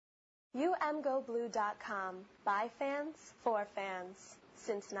UMGoBlue.com. By fans, for fans.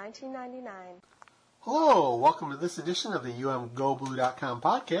 Since 1999. Hello, welcome to this edition of the UMGoBlue.com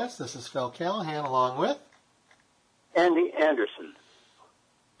podcast. This is Phil Callahan along with Andy Anderson.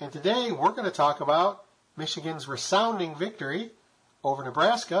 And today we're going to talk about Michigan's resounding victory over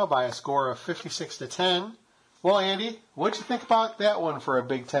Nebraska by a score of 56-10. Well, Andy, what'd you think about that one for a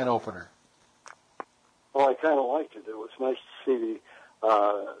Big Ten opener? Well, I kind of liked it. It was nice to see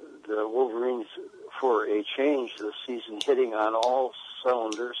the Wolverines, for a change this season, hitting on all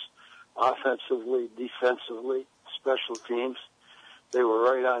cylinders, offensively, defensively, special teams. They were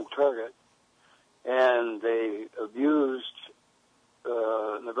right on target, and they abused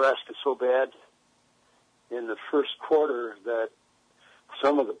Nebraska so bad in the first quarter that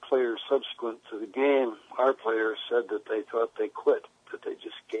some of the players subsequent to the game, our players, said that they thought they quit, that they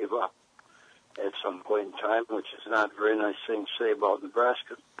just gave up at some point in time, which is not a very nice thing to say about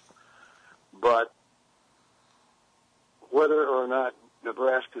Nebraska. But whether or not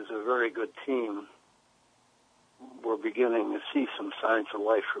Nebraska is a very good team, we're beginning to see some signs of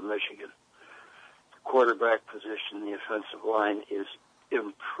life from Michigan. The quarterback position, the offensive line is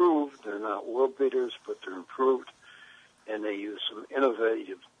improved. They're not world beaters, but they're improved. And they use some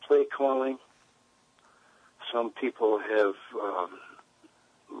innovative play calling. Some people have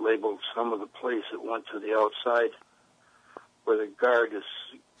labeled some of the plays that went to the outside where the guard is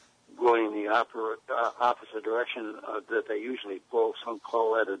going the opposite direction that they usually pull. Some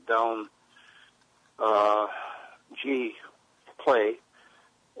call that a down G play,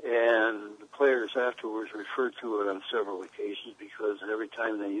 and the players afterwards referred to it on several occasions because every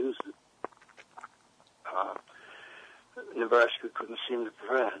time they used it, Nebraska couldn't seem to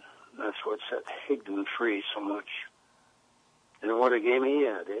prevent it. That's what set Higdon free so much. And what a game he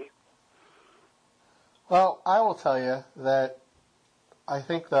had, eh? Well, I will tell you that I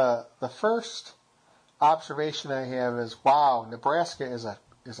think the first observation I have is, wow, Nebraska is a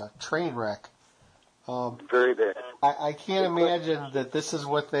train wreck. Very bad. I can't imagine that this is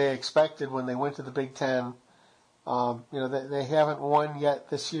what they expected when they went to the Big Ten. They haven't won yet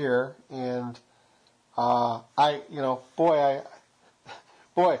this year, and boy, I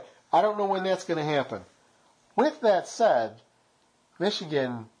don't know when that's going to happen. With that said,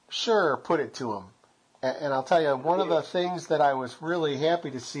 Michigan sure put it to them. And I'll tell you, one of the things that I was really happy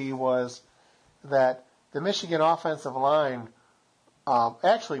to see was that the Michigan offensive line,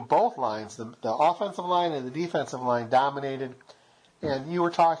 actually both lines, the offensive line and the defensive line dominated. And you were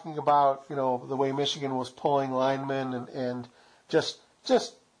talking about, the way Michigan was pulling linemen and just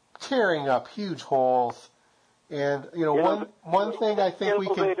tearing up huge holes. And, one thing I think we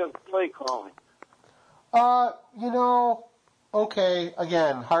can... Innovative play calling. Okay,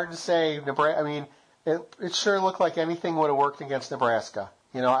 again, hard to say. I mean, it sure looked like anything would have worked against Nebraska.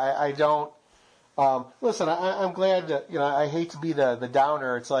 I don't... listen, I'm glad that, I hate to be the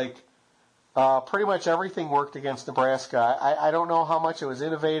downer. It's like pretty much everything worked against Nebraska. I don't know how much it was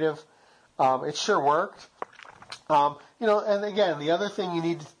innovative. It sure worked. And again, the other thing we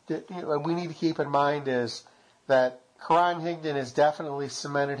need to keep in mind is that Karan Higdon has definitely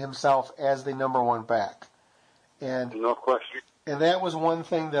cemented himself as the number one back. And no question. And that was one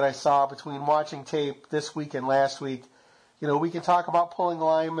thing that I saw between watching tape this week and last week. We can talk about pulling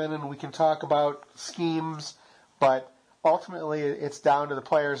linemen and we can talk about schemes, but ultimately it's down to the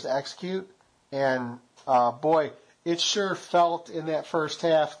players to execute. And boy, it sure felt in that first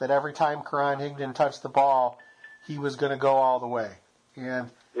half that every time Karan Higdon touched the ball, he was going to go all the way. And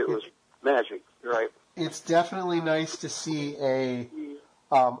it was magic, right? It's definitely nice to see a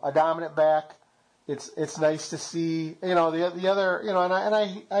dominant back. It's nice to see, the other, and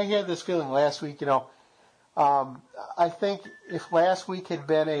I had this feeling last week, I think if last week had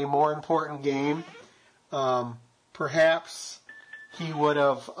been a more important game, perhaps he would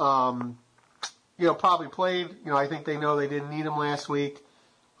have, probably played. I think they know they didn't need him last week.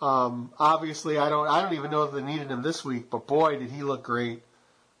 Obviously, I don't even know if they needed him this week, but boy, did he look great.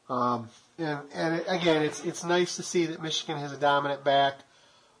 And again, it's nice to see that Michigan has a dominant back.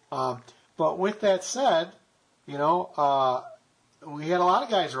 But with that said, we had a lot of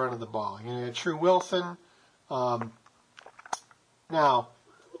guys running the ball. You had True Wilson. Now,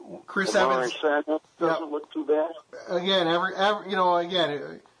 Chris Evans doesn't look too bad. Again,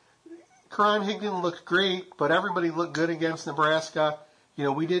 Karan Higdon looked great, but everybody looked good against Nebraska.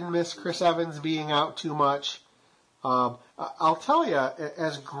 We didn't miss Chris Evans being out too much. I'll tell you,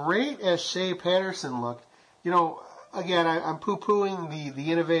 as great as Shea Patterson looked, again, I'm poo-pooing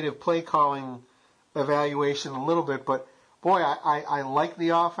the innovative play calling evaluation a little bit, but boy, I like the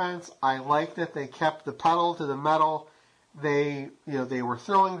offense. I like that they kept the pedal to the metal they were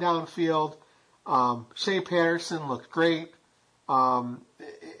throwing downfield. Shea Patterson looked great. And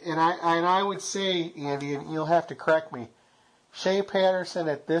I would say, Andy, and you'll have to correct me, Shea Patterson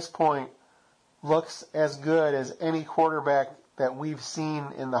at this point looks as good as any quarterback that we've seen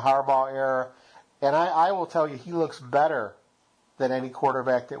in the Harbaugh era. And I will tell you, he looks better than any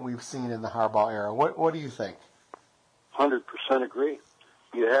quarterback that we've seen in the Harbaugh era. What do you think? 100% agree.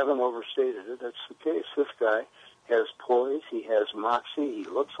 You haven't overstated it. That's the case. This guy has poise. He has moxie. He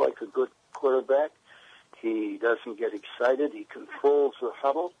looks like a good quarterback. He doesn't get excited. He controls the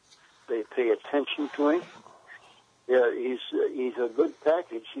huddle. They pay attention to him. Yeah, he's a good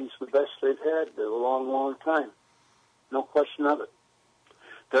package. He's the best they've had in a long, long time. No question of it.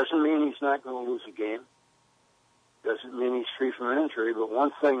 Doesn't mean he's not going to lose a game. Doesn't mean he's free from injury. But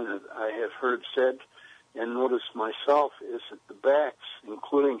one thing that I have heard said and noticed myself is that the backs,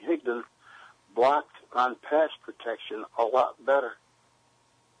 including Higdon, blocked on pass protection a lot better.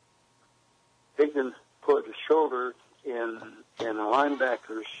 Higdon put a shoulder in a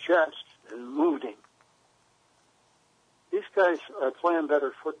linebacker's chest and moved him. These guys are playing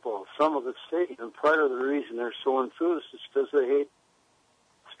better football. Some of the state, and part of the reason they're so enthused is because they hate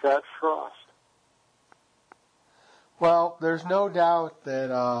Scott Frost. Well, there's no doubt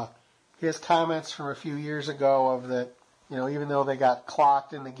that his comments from a few years ago of that, even though they got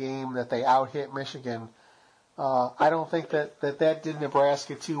clocked in the game, that they out-hit Michigan, I don't think that did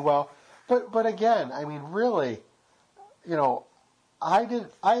Nebraska too well. But again, I mean, really,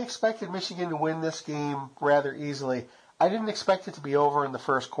 I expected Michigan to win this game rather easily. I didn't expect it to be over in the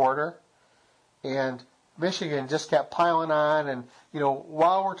first quarter, and Michigan just kept piling on. And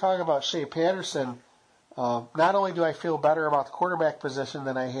while we're talking about Shea Patterson, not only do I feel better about the quarterback position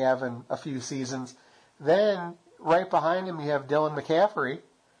than I have in a few seasons, then right behind him you have Dylan McCaffrey,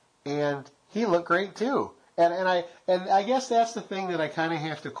 and he looked great too. And I guess that's the thing that I kind of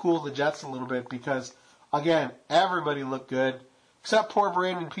have to cool the jets a little bit because, again, everybody looked good except poor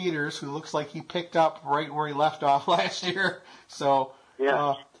Brandon Peters, who looks like he picked up right where he left off last year. So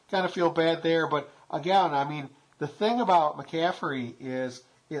yeah. Kind of feel bad there. But again, I mean, the thing about McCaffrey is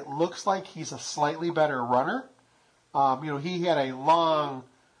it looks like he's a slightly better runner. He had a long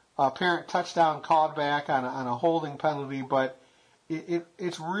apparent touchdown called back on a holding penalty, but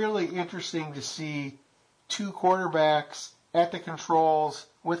it's really interesting to see two quarterbacks at the controls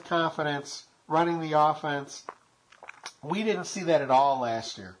with confidence running the offense. We didn't see that at all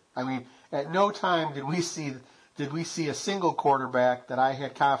last year. I mean, at no time did we see a single quarterback that I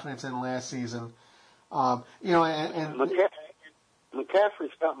had confidence in last season. And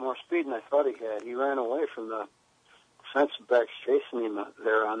McCaffrey's got more speed than I thought he had. He ran away from the defensive backs chasing him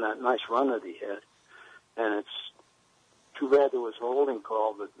there on that nice run that he had. And it's too bad there was a holding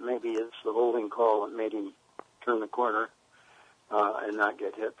call, but maybe it's the holding call that made him turn the corner and not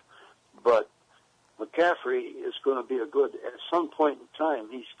get hit. But McCaffrey is going to be at some point in time,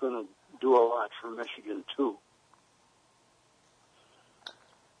 he's going to do a lot for Michigan too.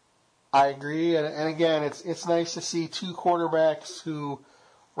 I agree, and again, it's nice to see two quarterbacks who,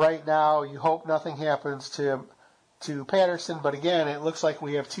 right now, you hope nothing happens to Patterson, but again, it looks like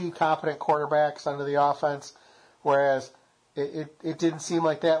we have two competent quarterbacks under the offense, whereas it didn't seem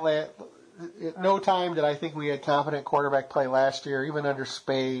like that. At no time did I think we had competent quarterback play last year, even under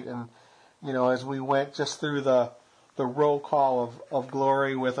Spade, and as we went just through the roll call of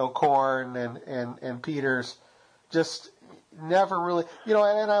glory with O'Korn and Peters, just never really,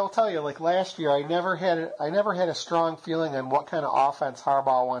 and I will tell you, like last year, I never had a strong feeling on what kind of offense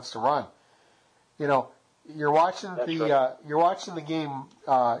Harbaugh wants to run. You're watching the game,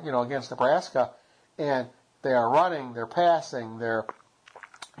 against Nebraska, and they are running, they're passing, they're,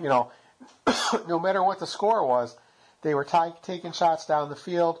 no matter what the score was, they were taking shots down the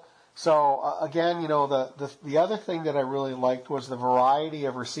field. So again, the other thing that I really liked was the variety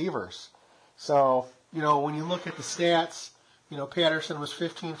of receivers. So when you look at the stats, Patterson was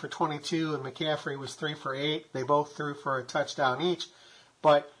 15 for 22 and McCaffrey was 3 for 8. They both threw for a touchdown each,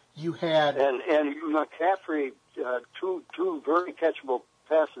 but you had and McCaffrey two very catchable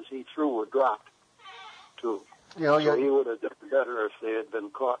passes he threw were dropped too. So he would have done better if they had been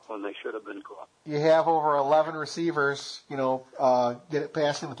caught when they should have been caught. You have over 11 receivers,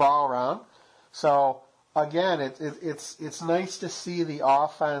 passing the ball around. So again, it's nice to see the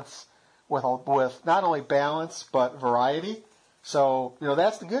offense with not only balance but variety. So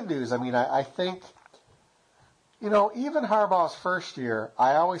that's the good news. I mean, I think even Harbaugh's first year,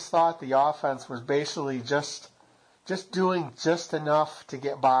 I always thought the offense was basically just doing just enough to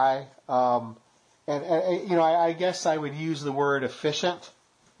get by. I guess I would use the word efficient,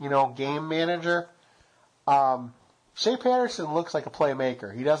 game manager. Shea Patterson looks like a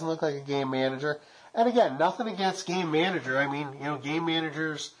playmaker. He doesn't look like a game manager. And again, nothing against game manager. I mean, game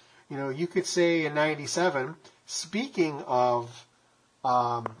managers, you could say in 97, speaking of,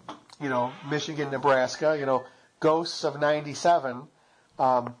 Michigan, Nebraska, ghosts of 97,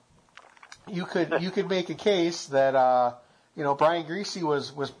 you could make a case that, Brian Griese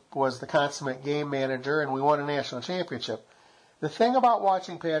was the consummate game manager and we won a national championship. The thing about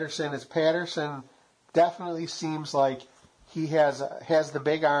watching Patterson is Patterson definitely seems like he has the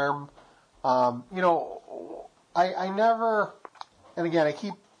big arm. I never, and again, I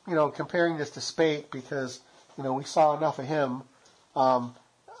keep, comparing this to Spate because, we saw enough of him.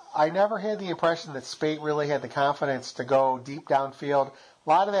 I never had the impression that Spate really had the confidence to go deep downfield. A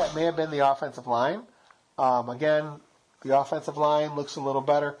lot of that may have been the offensive line. Again, the offensive line looks a little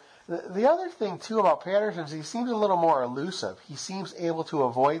better. The other thing, too, about Patterson is he seems a little more elusive. He seems able to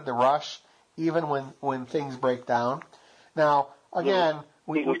avoid the rush even when things break down. Now, again...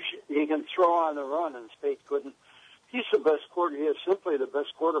 He can throw on the run, and Spate couldn't. He's the best he is simply the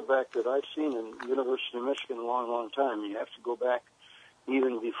best quarterback that I've seen in the University of Michigan in a long, long time. You have to go back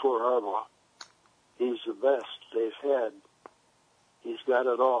even before Harbaugh. He's the best they've had. He's got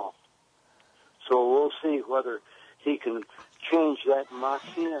it all. So we'll see whether he can change that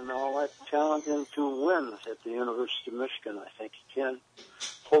moxie and all that talent into wins at the University of Michigan. I think he can.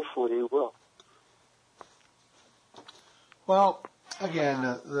 Hopefully he will. Well, again,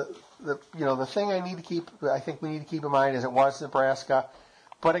 the thing I think we need to keep in mind is it was Nebraska,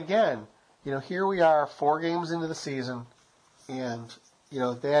 but again, here we are 4 games into the season, and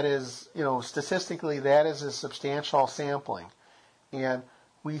that is, statistically that is a substantial sampling, and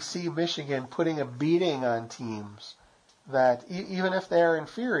we see Michigan putting a beating on teams that even if they're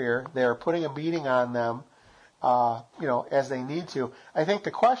inferior, they're putting a beating on them, as they need to. I think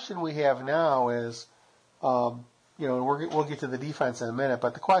the question we have now is. We'll get to the defense in a minute,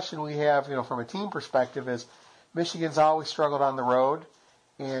 but the question we have, from a team perspective is Michigan's always struggled on the road,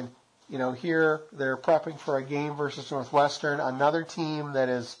 and, here they're prepping for a game versus Northwestern, another team that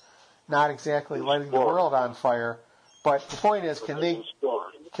is not exactly lighting the world on fire, but the point is, can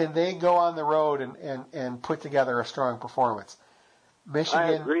they go on the road and put together a strong performance? Michigan.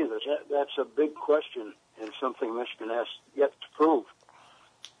 I agree that's a big question and something Michigan has yet to prove.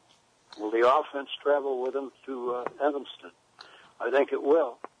 Will the offense travel with them to Evanston? I think it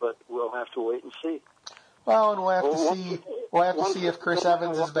will, but we'll have to wait and see. Well, and we'll have to see if Chris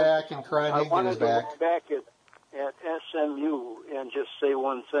Evans is back and Karan Higdon is back. I wanted to look back at SMU and just say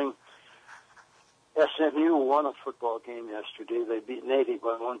one thing. SMU won a football game yesterday. They beat Navy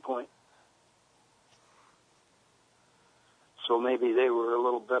by 1 point. So maybe they were a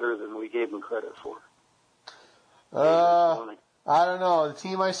little better than we gave them credit for. I don't know. The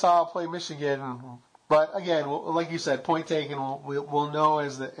team I saw play Michigan, but again, like you said, point taken. We'll know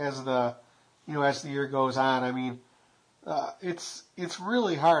as the year goes on. I mean, it's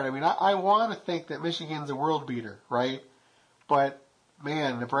really hard. I mean, I want to think that Michigan's a world beater, right? But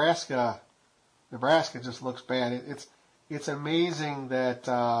man, Nebraska just looks bad. It's amazing that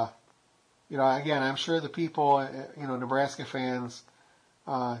again, I'm sure the people, Nebraska fans,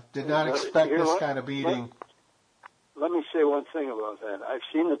 did not expect this kind of beating. Let me say one thing about that. I've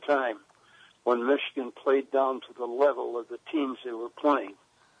seen the time when Michigan played down to the level of the teams they were playing,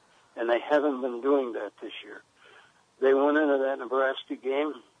 and they haven't been doing that this year. They went into that Nebraska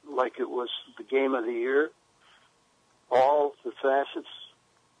game like it was the game of the year. All the facets,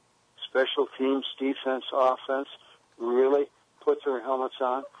 special teams, defense, offense, really put their helmets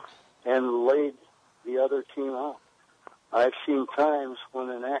on and laid the other team out. I've seen times when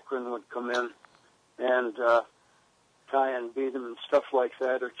an Akron would come in and try and beat them and stuff like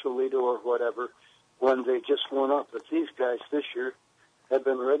that, or Toledo or whatever, when they just went up. But these guys this year have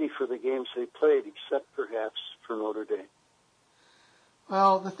been ready for the games they played, except perhaps for Notre Dame.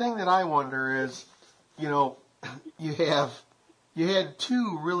 Well, the thing that I wonder is, you had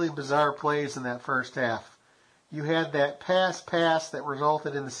 2 really bizarre plays in that first half. You had that pass that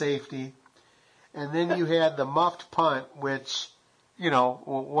resulted in the safety, and then you had the muffed punt, which,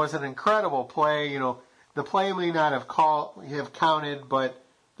 was an incredible play. The play may not have counted, but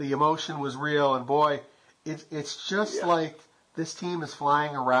the emotion was real, and boy, it's just like this team is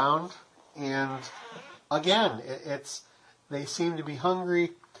flying around, and again, they seem to be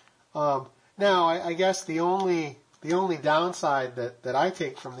hungry. Now, I guess the only downside that I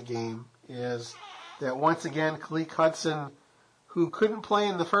take from the game is that once again, Khaleke Hudson, who couldn't play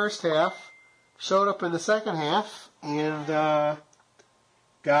in the first half, showed up in the second half and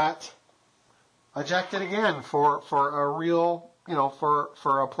got ejected again for a real,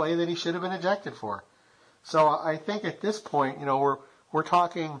 for a play that he should have been ejected for. So I think at this point, we're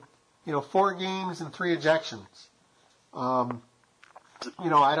talking, 4 games and 3 ejections. I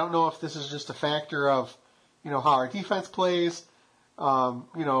don't know if this is just a factor of, how our defense plays. Don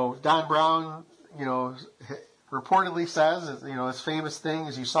Brown, reportedly says, his famous thing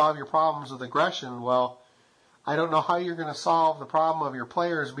is you solve your problems with aggression. Well, I don't know how you're going to solve the problem of your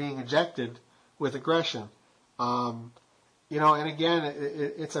players being ejected with aggression. And again,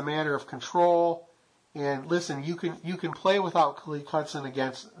 it's a matter of control. And listen, you can play without Khaleke Hudson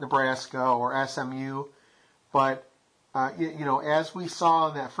against Nebraska or SMU, but as we saw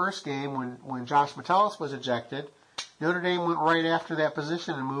in that first game when Josh Metellus was ejected, Notre Dame went right after that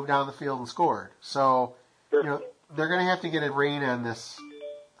position and moved down the field and scored. So, they're going to have to get a rein on this.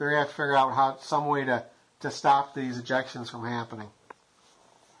 They're going to have to figure out some way to stop these ejections from happening.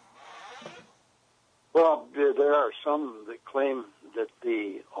 Well, there are some that claim that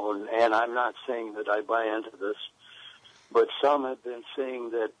and I'm not saying that I buy into this, but some have been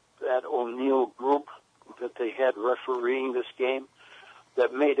saying that O'Neill group that they had refereeing this game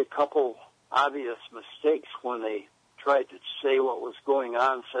that made a couple obvious mistakes when they tried to say what was going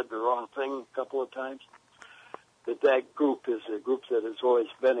on, said the wrong thing a couple of times, that group is a group that has always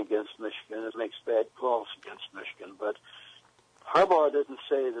been against Michigan. It makes bad calls against Michigan. But Harbaugh didn't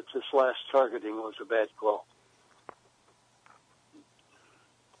say that this last targeting was a bad call.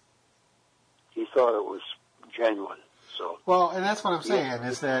 He thought it was genuine. So well, and that's what I'm saying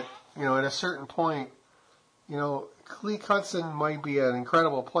is that, at a certain point, Khaleke Hudson might be an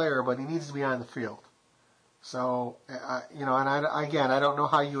incredible player, but he needs to be on the field. So, and I don't know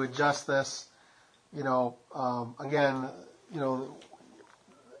how you adjust this.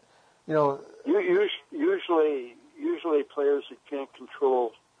 Usually players that can't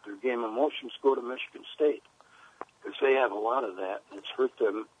control their game emotions go to Michigan State because they have a lot of that. It's hurt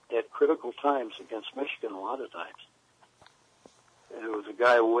them at critical times against Michigan a lot of times. And there was a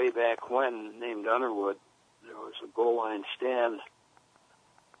guy way back when named Underwood. There was a goal line stand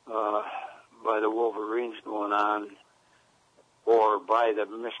by the Wolverines going on, or by the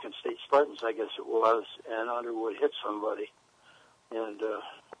Michigan State Spartans, I guess it was, and Underwood hit somebody and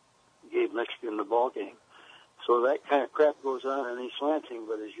gave Michigan the ball game. So that kind of crap goes on in East Lansing,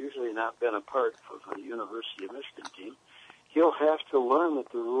 but has usually not been a part of the University of Michigan team. He'll have to learn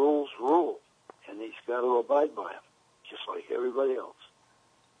that the rules rule, and he's got to abide by them, just like everybody else.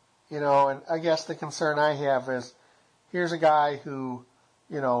 And I guess the concern I have is, here's a guy who,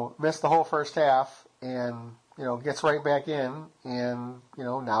 missed the whole first half and, gets right back in, and,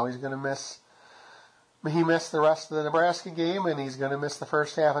 now he's going to miss. He missed the rest of the Nebraska game, and he's going to miss the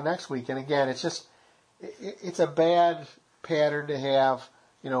first half of next week. And again, it's a bad pattern to have.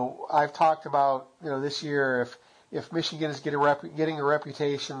 I've talked about, this year, if Michigan is getting a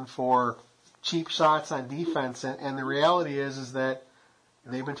reputation for cheap shots on defense, and the reality is that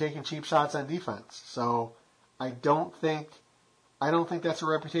they've been taking cheap shots on defense. So I don't think that's a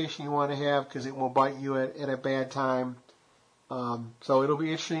reputation you want to have, because it will bite you at a bad time. So it'll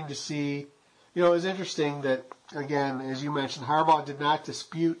be interesting to see. It was interesting that, again, as you mentioned, Harbaugh did not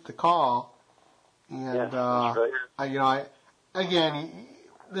dispute the call. And, that's right.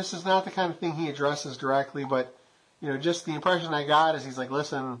 This is not the kind of thing he addresses directly, but, just the impression I got is he's like,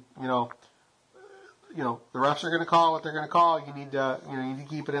 listen, the refs are going to call what they're going to call. You need to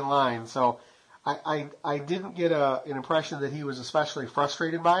keep it in line. So I didn't get an impression that he was especially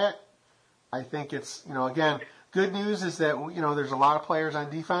frustrated by it. I think it's, again, good news is that, there's a lot of players on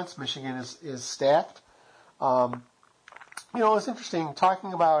defense. Michigan is stacked. It's interesting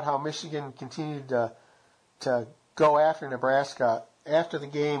talking about how Michigan continued to go after Nebraska. After the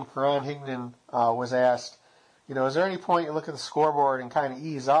game, Karan Higdon was asked, is there any point you look at the scoreboard and kind of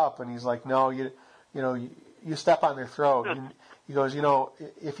ease up? And he's like, no, you step on their throat. And he goes,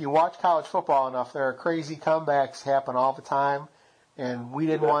 if you watch college football enough, there are crazy comebacks happen all the time, and we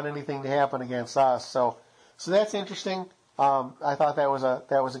didn't want anything to happen against us. So that's interesting. I thought that was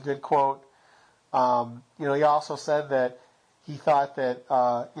a good quote. He also said that he thought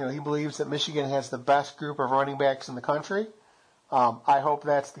that, he believes that Michigan has the best group of running backs in the country. I hope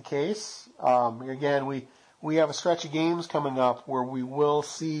that's the case. Again, we have a stretch of games coming up where we will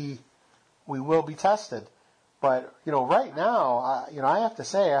be tested. But, right now, I have to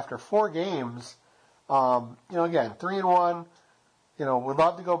say, after 4 games, again, 3-1, we'd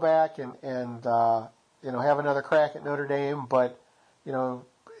love to go back and have another crack at Notre Dame, but,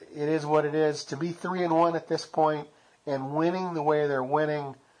 it is what it is. To be 3-1 at this point and winning the way they're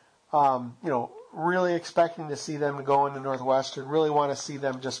winning, really expecting to see them to go into Northwestern, really want to see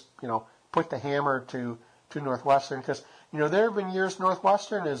them just, put the hammer to Northwestern, because, there have been years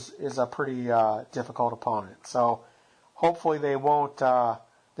Northwestern is a pretty difficult opponent. So hopefully they won't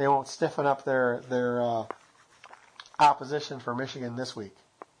stiffen up their opposition for Michigan this week.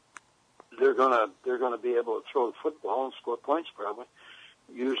 They're gonna be able to throw the football and score points probably.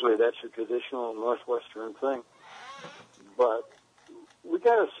 Usually that's a traditional Northwestern thing. But we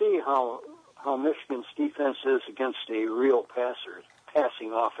got to see how Michigan's defense is against a real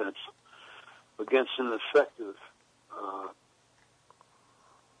passing offense, against an effective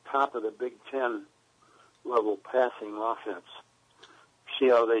top of the Big Ten level passing offense. See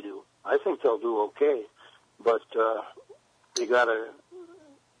how they do. I think they'll do okay, but it's got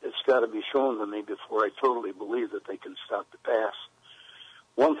to be shown to me before I totally believe that they can stop the pass.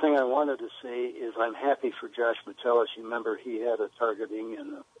 One thing I wanted to say is I'm happy for Josh Metellus. You remember he had a targeting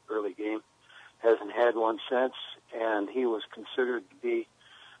in the early game, hasn't had one since, and he was considered to be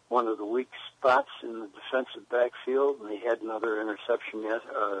one of the weak spots in the defensive backfield, and he had another interception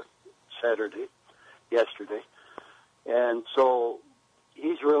yesterday. And so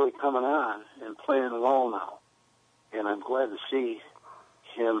he's really coming on and playing well now, and I'm glad to see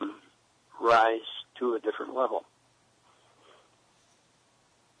him rise to a different level.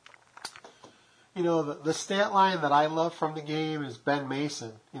 The stat line that I love from the game is Ben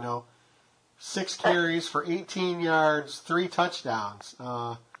Mason. 6 carries for 18 yards, 3 touchdowns.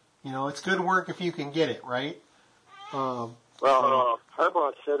 It's good work if you can get it, right? Harbaugh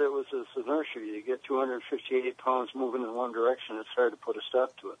said it was his inertia. You get 258 pounds moving in one direction, it's hard to put a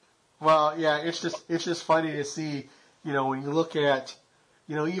stop to it. Well, yeah, it's just funny to see, when you look at,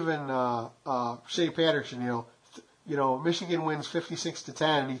 even Shea Patterson, Michigan wins 56-10,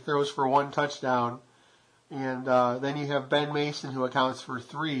 and he throws for 1 touchdown, and then you have Ben Mason who accounts for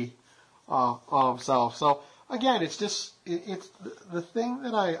 3 himself. So again, it's the thing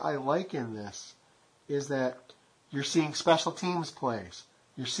that I like in this is that you're seeing special teams plays,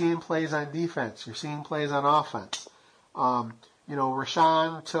 you're seeing plays on defense, you're seeing plays on offense.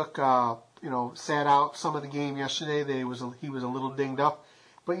 Rashawn took sat out some of the game yesterday. He was a little dinged up,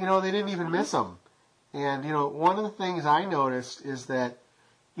 but they didn't even miss him. And, one of the things I noticed is that,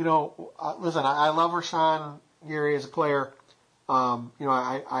 listen, I love Rashawn Gary as a player.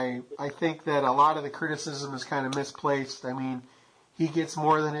 I think that a lot of the criticism is kind of misplaced. I mean, he gets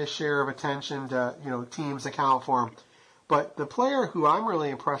more than his share of attention to, teams account for him. But the player who I'm really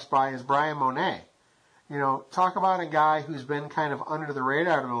impressed by is Brian Monet. Talk about a guy who's been kind of under the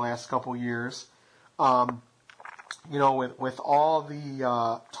radar in the last couple years. With all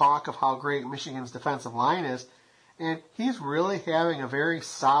the talk of how great Michigan's defensive line is, and he's really having a very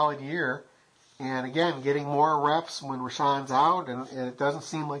solid year. And again, getting more reps when Rashawn's out, and it doesn't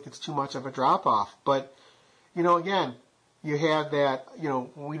seem like it's too much of a drop-off. But, again, you have that,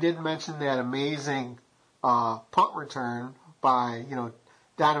 we did mention that amazing punt return by,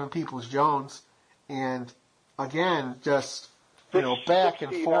 Donovan Peoples-Jones. And, again, just, back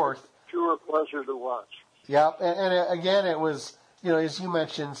and forth. Pure pleasure to watch. Yeah, and again, it was, as you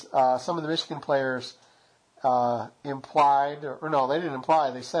mentioned, some of the Michigan players implied, or no, they didn't imply,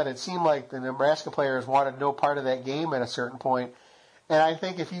 they said it seemed like the Nebraska players wanted no part of that game at a certain point. And I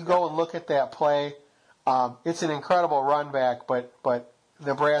think if you go and look at that play, it's an incredible run back, but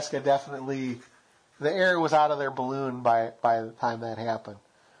Nebraska definitely, the air was out of their balloon by the time that happened.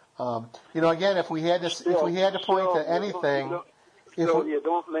 Again, if we had to point to anything, you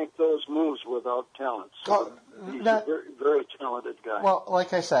don't make those moves without talent. So he's a very, very talented guy. Well,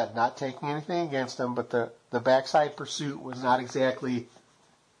 like I said, not taking anything against him, but the backside pursuit was not exactly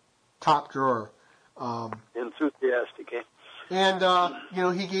top drawer. Enthusiastic, eh? And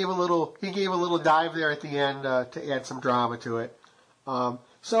he gave a little dive there at the end to add some drama to it.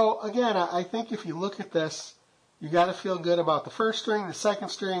 So again, I think if you look at this, you got to feel good about the first string, the second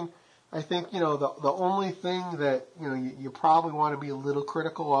string. I think, the only thing that, you probably want to be a little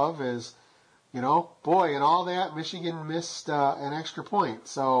critical of is, boy, and all that, Michigan missed an extra point.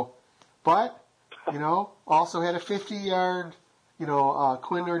 So, but, also had a 50-yard,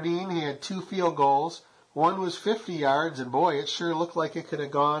 Quinn Nordin, he had 2 field goals. One was 50 yards, and boy, it sure looked like it could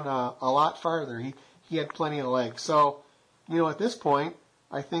have gone a lot farther. He had plenty of legs. So, at this point,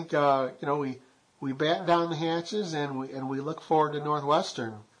 I think, we batten down the hatches and we look forward to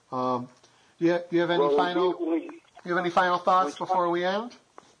Northwestern. Do you have any final thoughts before we end?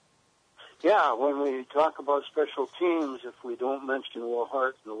 Yeah, when we talk about special teams, if we don't mention Will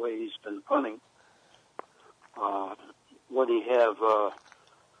Hart and the way he's been punting, what do you have,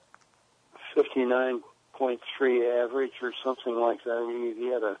 59.3 average or something like that? He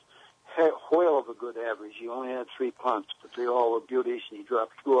had a whale of a good average. He only had 3 punts, but they all were beauties, and he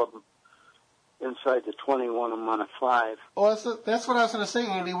dropped 2 of them. inside the 20, won them on a 5. Well, that's what I was going to say,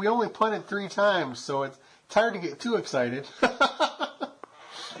 Andy. We only punted 3 times, so it's hard to get too excited.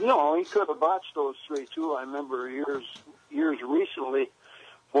 No, he could have botched those 3 too. I remember years recently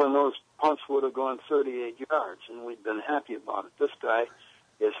when those punts would have gone 38 yards, and we'd been happy about it. This guy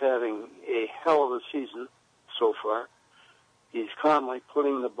is having a hell of a season so far. He's calmly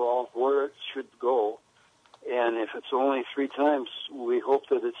putting the ball where it should go, and if it's only 3 times, we hope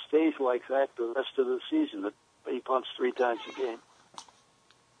that it stays like that the rest of the season, that he punts 3 times a game.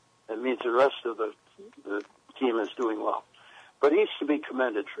 That means the rest of the team is doing well. But he's to be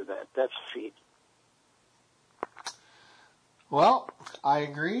commended for that. That's a feat. Well, I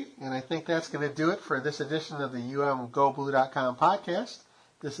agree, and I think that's going to do it for this edition of the UMGoBlue.com podcast.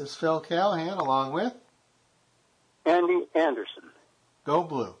 This is Phil Callahan along with Andy Anderson. Go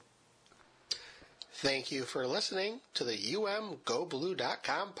Blue. Thank you for listening to the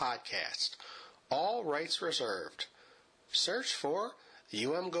UMGoBlue.com podcast. All rights reserved. Search for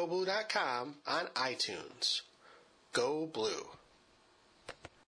UMGoBlue.com on iTunes. Go Blue.